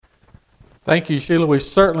Thank you, Sheila. We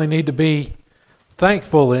certainly need to be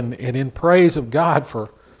thankful and in praise of God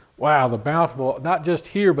for, wow, the bountiful, not just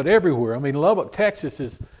here, but everywhere. I mean, Lubbock, Texas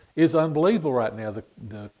is unbelievable right now,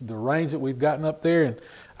 the rains that we've gotten up there. And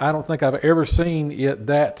I don't think I've ever seen it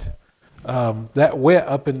that wet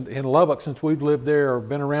up in Lubbock since we've lived there or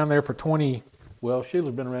been around there for 20, well,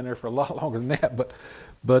 Sheila's been around there for a lot longer than that,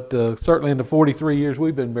 but certainly in the 43 years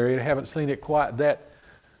we've been married, I haven't seen it quite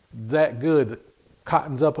that good.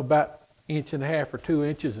 Cotton's up about 1.5 inches or 2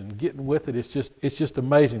 inches, and getting with it, it's just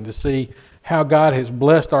amazing to see how God has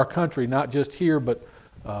blessed our country, not just here, but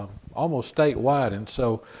almost statewide. And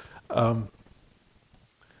so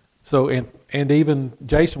even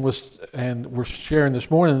Jason we're sharing this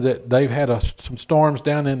morning that they've had some storms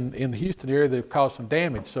down in the Houston area that have caused some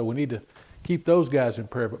damage. So we need to keep those guys in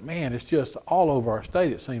prayer. But man, it's just all over our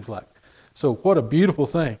state, it seems like. So what a beautiful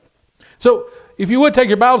thing. So if you would take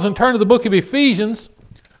your Bibles and turn to the book of Ephesians.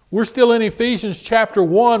 We're still in Ephesians chapter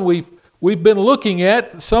 1. We've been looking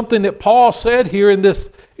at something that Paul said here in this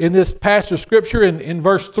passage of Scripture in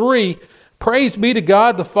verse 3. Praise be to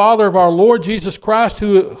God, the Father of our Lord Jesus Christ,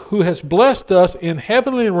 who has blessed us in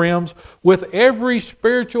heavenly realms with every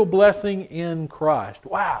spiritual blessing in Christ.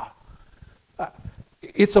 Wow.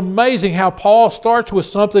 It's amazing how Paul starts with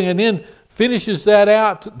something and then finishes that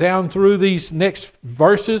out down through these next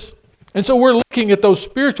verses. And so we're looking at those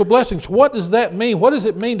spiritual blessings. What does that mean? What does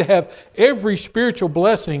it mean to have every spiritual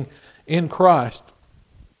blessing in Christ?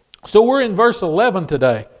 So we're in verse 11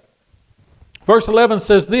 today. Verse 11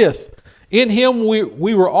 says this, in Him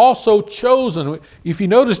we were also chosen. If you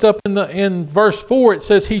noticed up in verse 4, it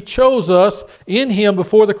says He chose us in Him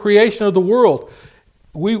before the creation of the world.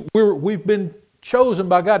 We've been chosen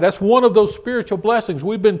by God. That's one of those spiritual blessings.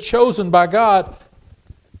 We've been chosen by God.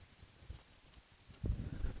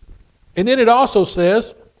 And then it also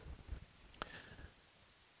says,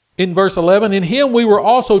 in verse 11, in Him we were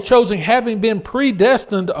also chosen, having been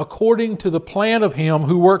predestined according to the plan of Him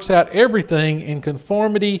who works out everything in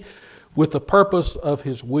conformity with the purpose of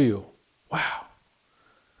His will. Wow.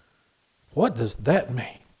 What does that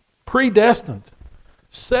mean? Predestined,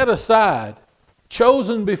 set aside,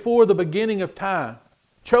 chosen before the beginning of time,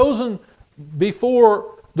 chosen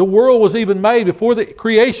before the world was even made, before the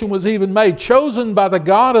creation was even made, chosen by the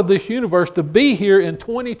God of this universe to be here in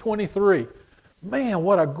 2023. Man,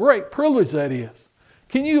 what a great privilege that is.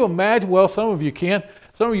 Can you imagine? Well, some of you can.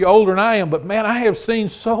 Some of you are older than I am, but man, I have seen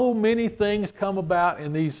so many things come about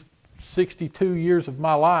in these 62 years of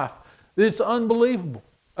my life. It's unbelievable.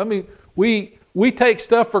 I mean, we take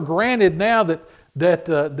stuff for granted now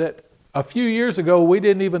that a few years ago we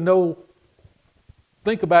didn't even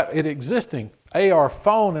think about it existing. Our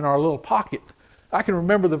phone in our little pocket. I can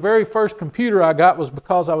remember the very first computer I got was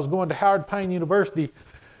because I was going to Howard Payne University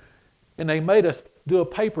and they made us do a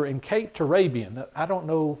paper in Kate Turabian. I don't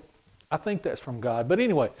know, I think that's from God. But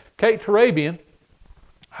anyway, Kate Turabian,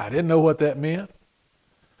 I didn't know what that meant.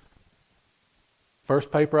 First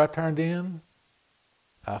paper I turned in,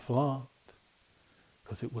 I flunked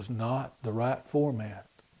because it was not the right format.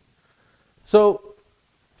 So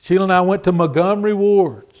Sheila and I went to Montgomery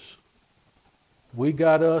Ward's. We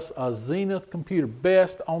got us a Zenith computer,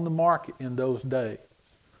 best on the market in those days.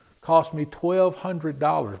 Cost me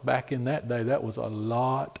 $1,200 back in that day. That was a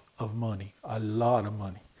lot of money,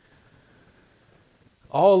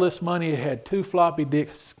 All this money, it had 2 floppy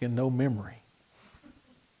disks and no memory.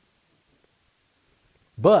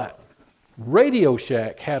 But Radio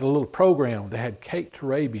Shack had a little program that had Kate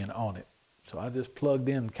Turabian on it. So I just plugged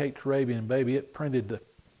in Kate Turabian, baby. It printed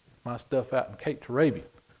my stuff out in Kate Turabian.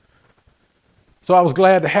 So I was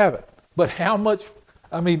glad to have it. But how much,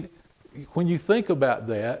 when you think about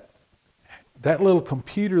that little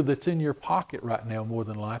computer that's in your pocket right now, more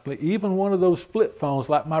than likely, even one of those flip phones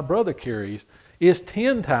like my brother carries, is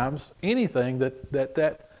 10 times anything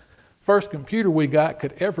that first computer we got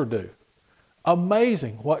could ever do.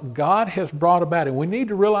 Amazing what God has brought about. And we need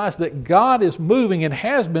to realize that God is moving and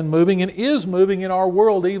has been moving and is moving in our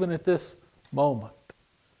world even at this moment.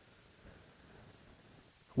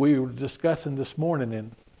 We were discussing this morning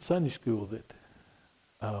in Sunday school that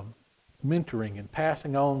mentoring and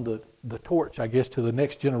passing on the torch, I guess, to the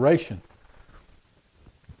next generation.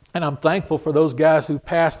 And I'm thankful for those guys who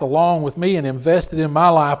passed along with me and invested in my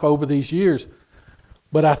life over these years.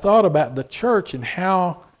 But I thought about the church and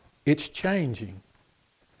how it's changing.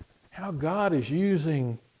 How God is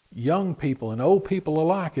using young people and old people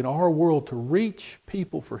alike in our world to reach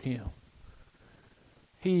people for Him.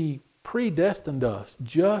 He predestined us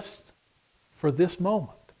just for this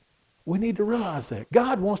moment. We need to realize that.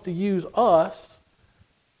 God wants to use us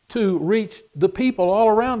to reach the people all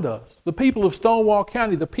around us. The people of Stonewall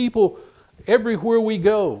County, the people everywhere we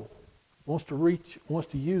go, wants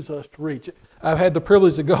to use us to reach. I've had the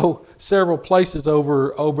privilege to go several places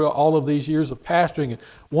over all of these years of pastoring, and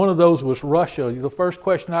one of those was Russia. The first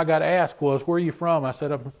question I got asked was, "Where are you from?" I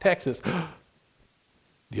said, "I'm from Texas." Have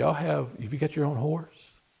you got your own horse?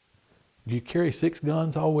 Do you carry 6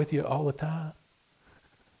 guns all with you all the time?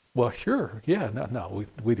 Well, sure. Yeah, no,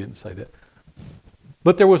 we didn't say that.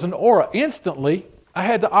 But there was an aura. Instantly, I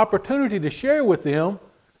had the opportunity to share with them.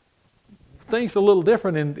 Things are a little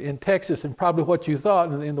different in Texas and probably what you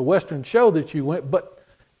thought in the Western show that you went, but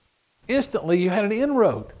instantly you had an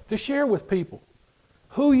inroad to share with people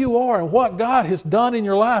who you are and what God has done in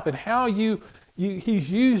your life and how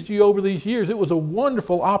He's used you over these years. It was a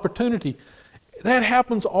wonderful opportunity. That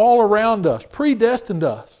happens all around us, predestined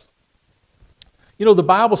us. You know, the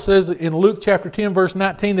Bible says in Luke chapter 10, verse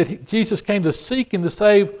 19, that Jesus came to seek and to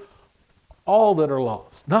save all that are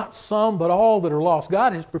lost. Not some, but all that are lost.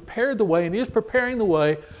 God has prepared the way and is preparing the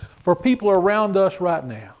way for people around us right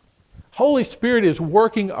now. Holy Spirit is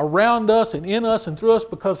working around us and in us and through us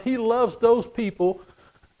because He loves those people.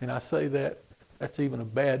 And I say that's even a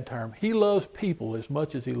bad term. He loves people as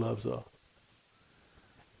much as He loves us.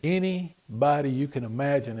 Anybody you can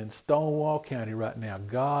imagine in Stonewall County right now,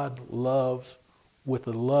 God loves with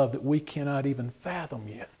a love that we cannot even fathom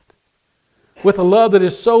yet. With a love that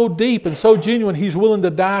is so deep and so genuine, He's willing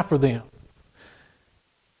to die for them.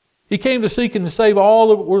 He came to seek and to save all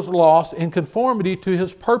that was lost in conformity to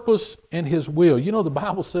His purpose and His will. You know, the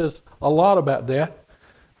Bible says a lot about that.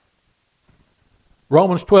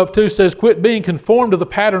 Romans 12:2 says, "Quit being conformed to the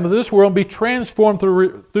pattern of this world and be transformed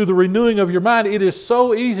through the renewing of your mind." It is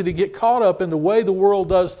so easy to get caught up in the way the world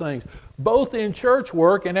does things, both in church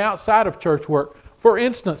work and outside of church work. For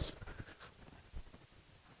instance,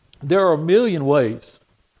 there are a million ways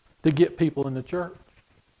to get people in the church.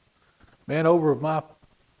 Man, over my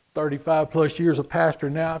 35 plus years of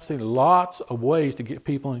pastoring now, I've seen lots of ways to get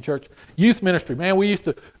people in church. Youth ministry, man, we used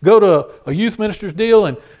to go to a youth minister's deal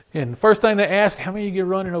and the first thing they ask, "How many of you get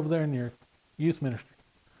running over there in your youth ministry?"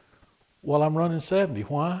 "Well, I'm running 70.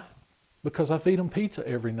 Why?" "Because I feed them pizza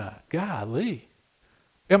every night." Golly.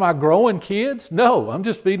 Am I growing kids? No, I'm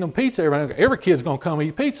just feeding them pizza every night. Every kid's going to come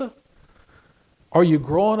eat pizza. Are you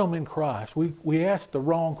growing them in Christ? We ask the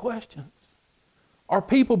wrong questions. Are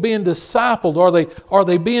people being discipled? Are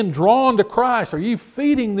they being drawn to Christ? Are you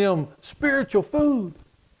feeding them spiritual food?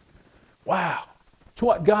 Wow. It's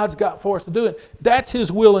what God's got for us to do. And that's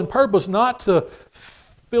His will and purpose, not to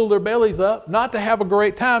fill their bellies up, not to have a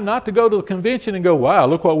great time, not to go to the convention and go, "Wow,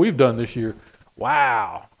 look what we've done this year."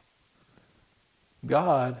 Wow.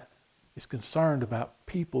 God is concerned about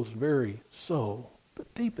people's very soul, the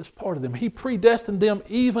deepest part of them. He predestined them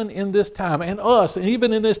even in this time, and us, and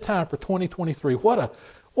even in this time for 2023.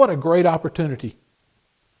 What a great opportunity.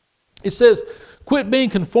 It says, "Quit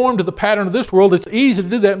being conformed to the pattern of this world." It's easy to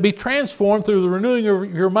do that and be transformed through the renewing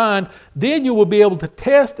of your mind. Then you will be able to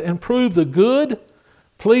test and prove the good,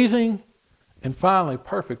 pleasing, and finally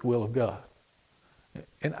perfect will of God.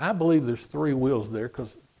 And I believe there's 3 wills there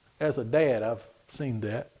because as a dad, I've seen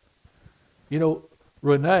that. You know,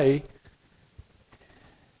 Renee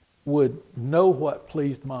would know what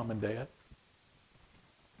pleased Mom and Dad.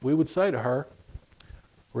 We would say to her,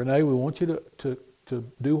 "Renee, we want you to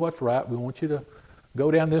do what's right. We want you to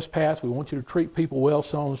go down this path. We want you to treat people well,"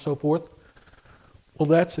 so on and so forth. Well,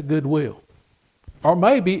 that's a good will. Or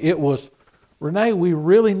maybe it was, "Renee, we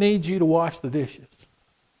really need you to wash the dishes."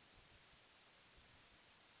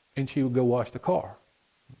 And she would go wash the car.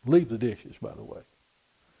 Leave the dishes, by the way.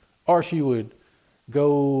 Or she would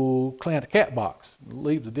go clean the cat box.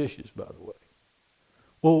 Leave the dishes, by the way.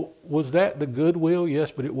 Well, was that the good will?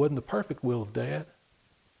 Yes, but it wasn't the perfect will of Dad.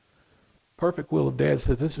 Perfect will of Dad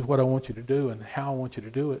says, "This is what I want you to do and how I want you to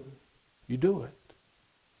do it." You do it.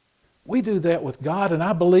 We do that with God, and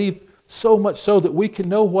I believe so much so that we can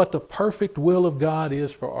know what the perfect will of God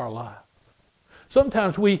is for our life.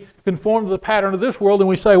 Sometimes we conform to the pattern of this world and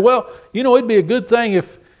we say, "Well, you know, it'd be a good thing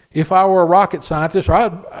if I were a rocket scientist,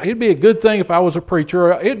 or it'd be a good thing if I was a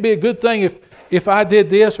preacher, or it'd be a good thing if I did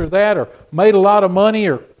this or that, or made a lot of money."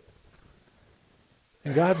 And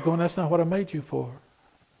God's going, "That's not what I made you for.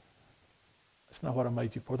 That's not what I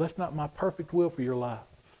made you for. That's not my perfect will for your life.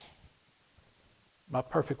 My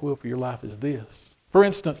perfect will for your life is this." For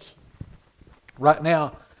instance, right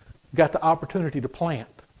now, got the opportunity to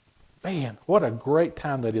plant. Man, what a great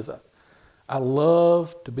time that is. I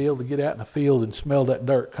love to be able to get out in the field and smell that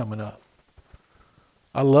dirt coming up.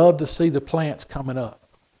 I love to see the plants coming up.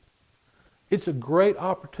 It's a great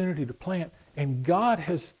opportunity to plant, and God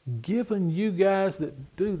has given you guys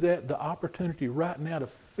that do that the opportunity right now to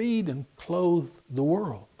feed and clothe the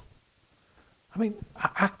world. I mean,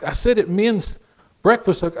 I said at men's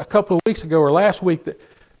breakfast a couple of weeks ago or last week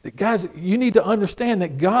that guys, you need to understand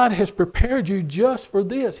that God has prepared you just for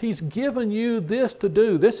this. He's given you this to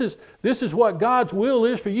do. This is what God's will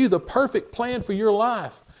is for you, the perfect plan for your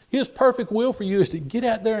life. His perfect will for you is to get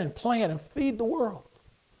out there and plant and feed the world.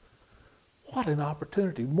 What an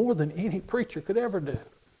opportunity, more than any preacher could ever do.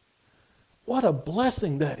 What a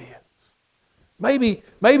blessing that is. Maybe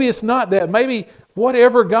it's not that. Maybe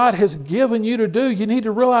whatever God has given you to do, you need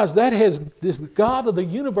to realize that this God of the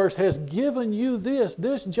universe has given you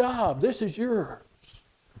this job. This is yours.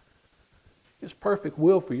 His perfect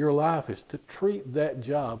will for your life is to treat that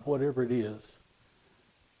job, whatever it is,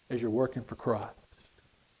 as you're working for Christ.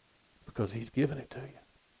 Because He's given it to you.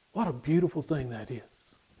 What a beautiful thing that is.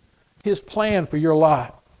 His plan for your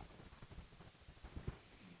life.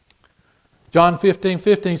 John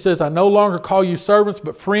 15:15 says, I no longer call you servants,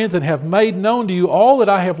 but friends, and have made known to you all that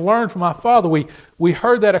I have learned from my Father. We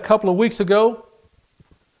heard that a couple of weeks ago.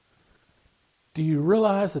 Do you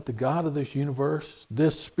realize that the God of this universe,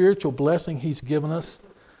 this spiritual blessing He's given us,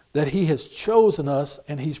 that He has chosen us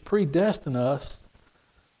and He's predestined us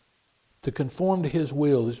to conform to His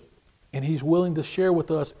will, and He's willing to share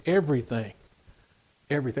with us everything.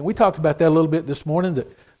 Everything. We talked about that a little bit this morning,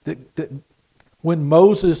 that when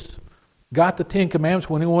Moses got the Ten Commandments,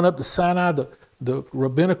 when he went up to Sinai, the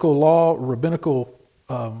rabbinical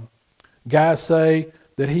guys say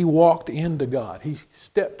that he walked into God. He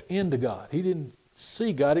stepped into God. He didn't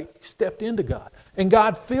see God, he stepped into God. And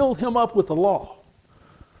God filled him up with the law.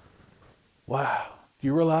 Wow. Do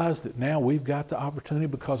you realize that now we've got the opportunity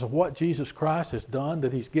because of what Jesus Christ has done,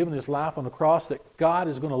 that He's given His life on the cross, that God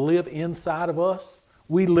is going to live inside of us?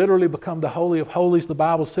 We literally become the Holy of Holies, the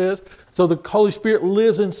Bible says. So the Holy Spirit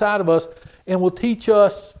lives inside of us and will teach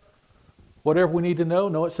us whatever we need to know.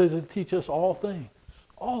 No, it says it'll teach us all things.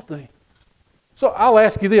 All things. So I'll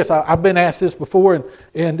ask you this. I've been asked this before,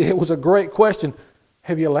 and it was a great question.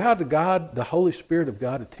 Have you allowed God, the Holy Spirit of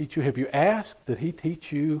God, to teach you? Have you asked that He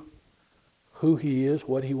teach you who He is,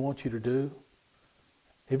 what He wants you to do?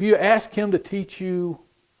 Have you asked Him to teach you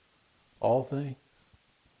all things?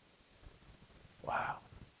 Wow.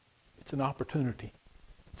 It's an opportunity.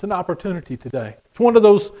 It's an opportunity today. It's one of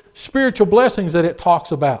those spiritual blessings that it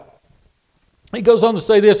talks about. He goes on to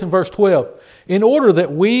say this in verse 12. In order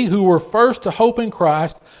that we who were first to hope in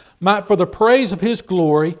Christ might for the praise of His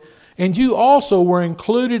glory, and you also were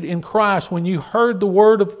included in Christ when you heard the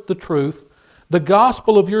word of the truth, the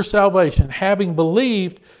gospel of your salvation, having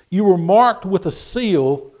believed, you were marked with a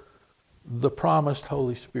seal, the promised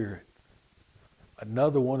Holy Spirit.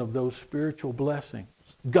 Another one of those spiritual blessings.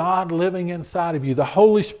 God living inside of you, the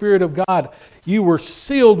Holy Spirit of God. You were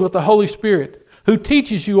sealed with the Holy Spirit, who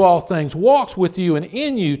teaches you all things, walks with you and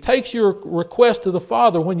in you, takes your request to the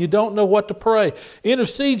Father when you don't know what to pray,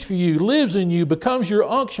 intercedes for you, lives in you, becomes your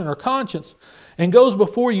unction or conscience, and goes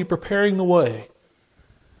before you preparing the way.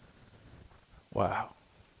 Wow.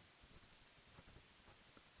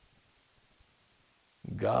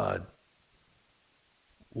 God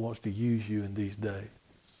wants to use you in these days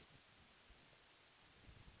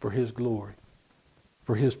for His glory,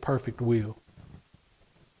 for His perfect will.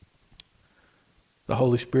 The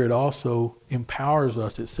Holy Spirit also empowers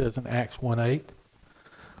us, it says in Acts 1:8.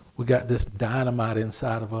 We got this dynamite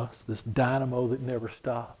inside of us, this dynamo that never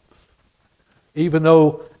stops. Even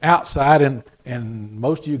though outside, and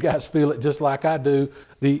most of you guys feel it just like I do,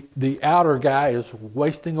 the outer guy is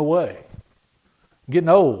wasting away, getting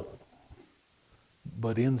old.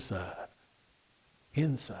 But inside,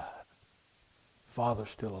 Father's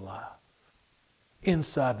still alive.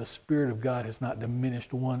 Inside, the Spirit of God has not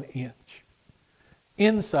diminished 1 inch.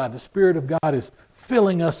 Inside, the Spirit of God is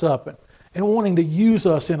filling us up and wanting to use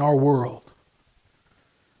us in our world.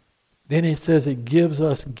 Then it says it gives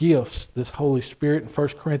us gifts, this Holy Spirit in 1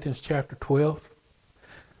 Corinthians chapter 12.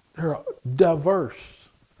 There are diverse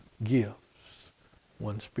gifts,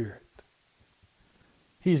 one Spirit.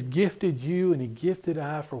 He's gifted you and He gifted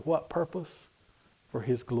I for what purpose? For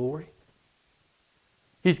His glory.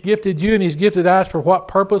 He's gifted you and He's gifted us for what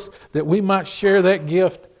purpose? That we might share that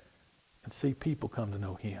gift and see people come to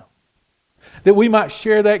know Him. That we might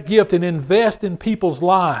share that gift and invest in people's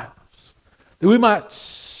lives. That we might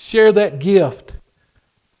share that gift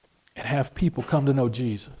and have people come to know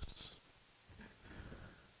Jesus.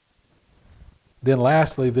 Then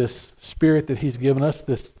lastly, this Spirit that He's given us,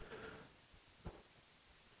 this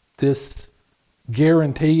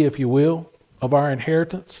guarantee, if you will, of our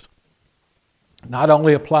inheritance, not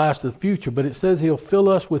only applies to the future, but it says He'll fill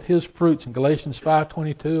us with His fruits in Galatians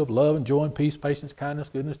 5:22 of love and joy and peace, patience, kindness,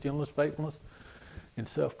 goodness, gentleness, faithfulness, and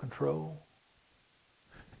self-control.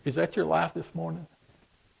 Is that your life this morning?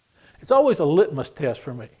 It's always a litmus test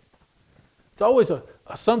for me. It's always a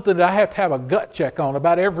something that I have to have a gut check on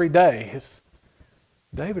about every day. It's,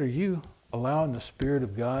 David, are you allowing the Spirit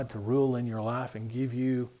of God to rule in your life and give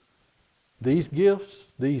you these gifts,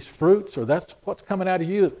 these fruits, or that's what's coming out of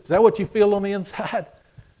you? Is that what you feel on the inside?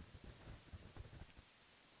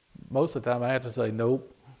 Most of the time I have to say,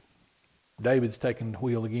 nope. David's taking the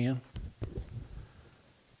wheel again.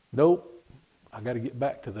 Nope. I got to get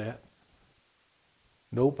back to that.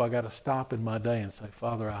 Nope. I got to stop in my day and say,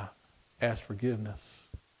 Father, I ask forgiveness.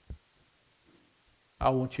 I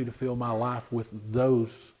want you to fill my life with those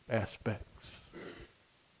aspects,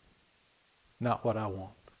 not what I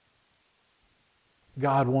want.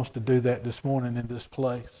 God wants to do that this morning in this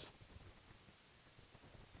place.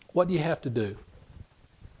 What do you have to do?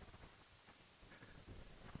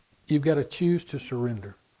 You've got to choose to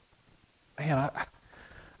surrender. Man,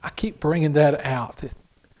 I keep bringing that out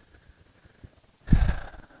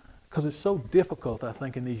because it's so difficult, I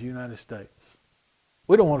think, in these United States.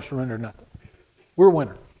 We don't want to surrender nothing. We're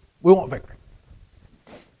winners. We want victory.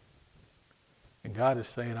 And God is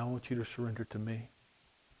saying, I want you to surrender to me.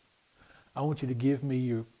 I want you to give me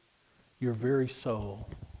your very soul.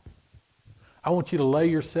 I want you to lay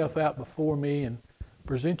yourself out before me and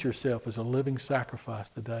present yourself as a living sacrifice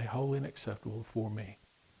today, holy and acceptable before me.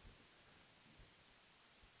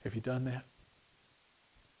 Have you done that?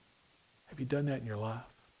 Have you done that in your life?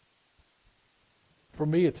 For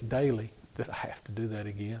me, it's daily that I have to do that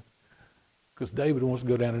again, because David wants to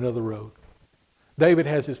go down another road. David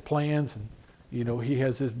has his plans, and he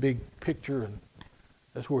has his big picture, and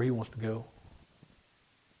that's where he wants to go.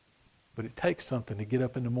 But it takes something to get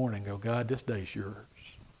up in the morning and go, God, this day's yours.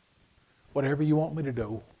 Whatever you want me to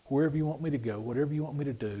do, wherever you want me to go, whatever you want me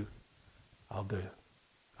to do, I'll do.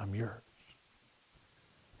 I'm yours.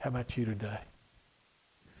 How about you today?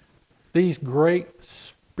 These great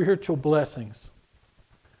spiritual blessings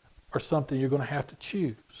are something you're going to have to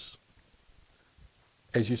choose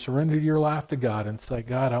as you surrender your life to God and say,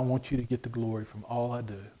 God, I want you to get the glory from all I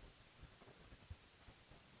do.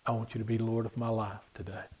 I want you to be Lord of my life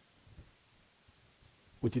today.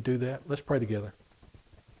 Would you do that? Let's pray together.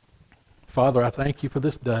 Father, I thank you for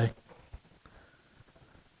this day.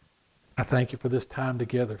 I thank you for this time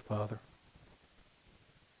together, Father.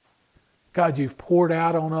 God, you've poured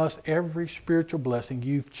out on us every spiritual blessing.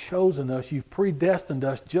 You've chosen us. You've predestined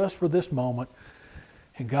us just for this moment.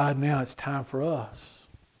 And God, now it's time for us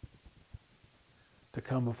to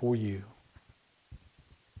come before you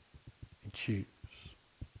and choose.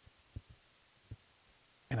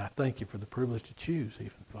 And I thank you for the privilege to choose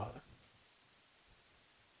even, Father.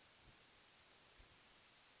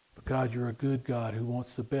 But God, you're a good God who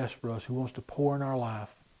wants the best for us, who wants to pour in our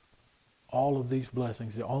life all of these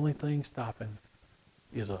blessings. The only thing stopping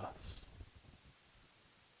is us.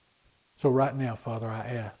 So right now, Father, I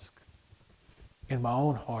ask in my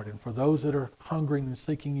own heart and for those that are hungering and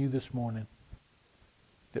seeking you this morning,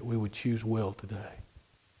 that we would choose well today.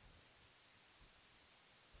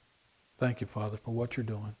 Thank you, Father, for what you're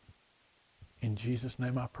doing. In Jesus'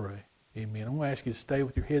 name I pray. Amen. I'm going to ask you to stay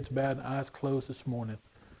with your heads bowed and eyes closed this morning.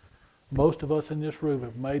 Most of us in this room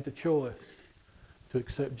have made the choice to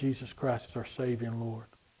accept Jesus Christ as our Savior and Lord.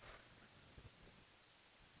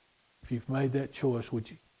 If you've made that choice,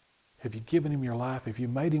 have you given him your life? Have you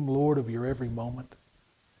made him Lord of your every moment?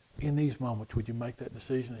 In these moments, would you make that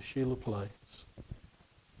decision as Sheila plays?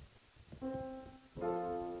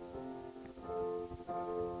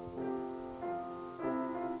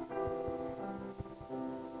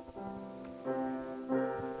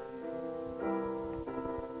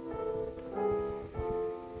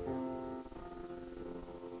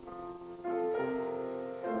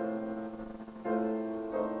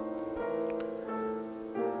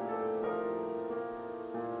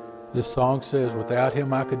 This song says, without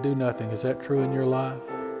him I could do nothing. Is that true in your life?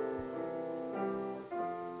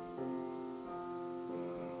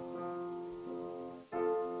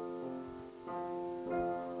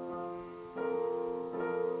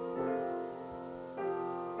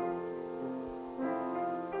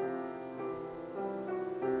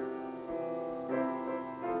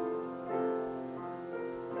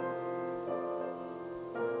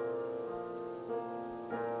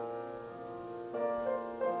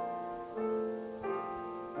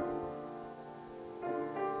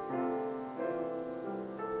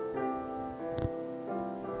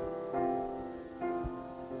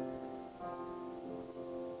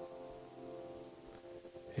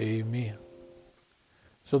 Amen.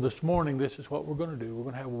 So this morning, this is what we're going to do. We're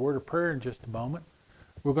going to have a word of prayer in just a moment.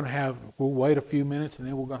 We'll wait a few minutes, and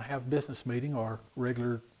then we're going to have a business meeting, our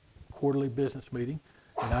regular quarterly business meeting.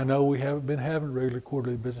 And I know we haven't been having regular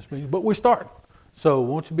quarterly business meetings, but we're starting. So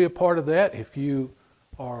won't you be a part of that? If you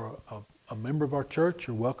are a member of our church,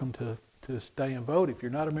 you're welcome to stay and vote. If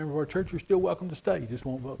you're not a member of our church, you're still welcome to stay. You just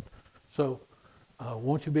won't vote. So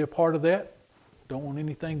won't you be a part of that? Don't want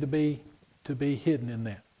anything to be hidden in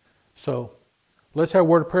that. So let's have a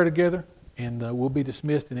word of prayer together, and we'll be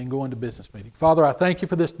dismissed and then go into business meeting. Father, I thank you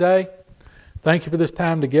for this day. Thank you for this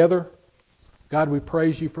time together. God, we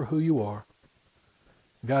praise you for who you are.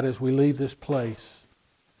 God, as we leave this place,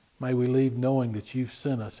 may we leave knowing that you've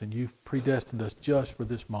sent us and you've predestined us just for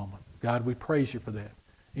this moment. God, we praise you for that.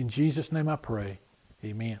 In Jesus' name I pray.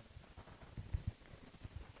 Amen.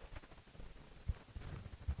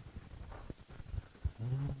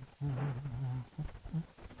 Mm-hmm.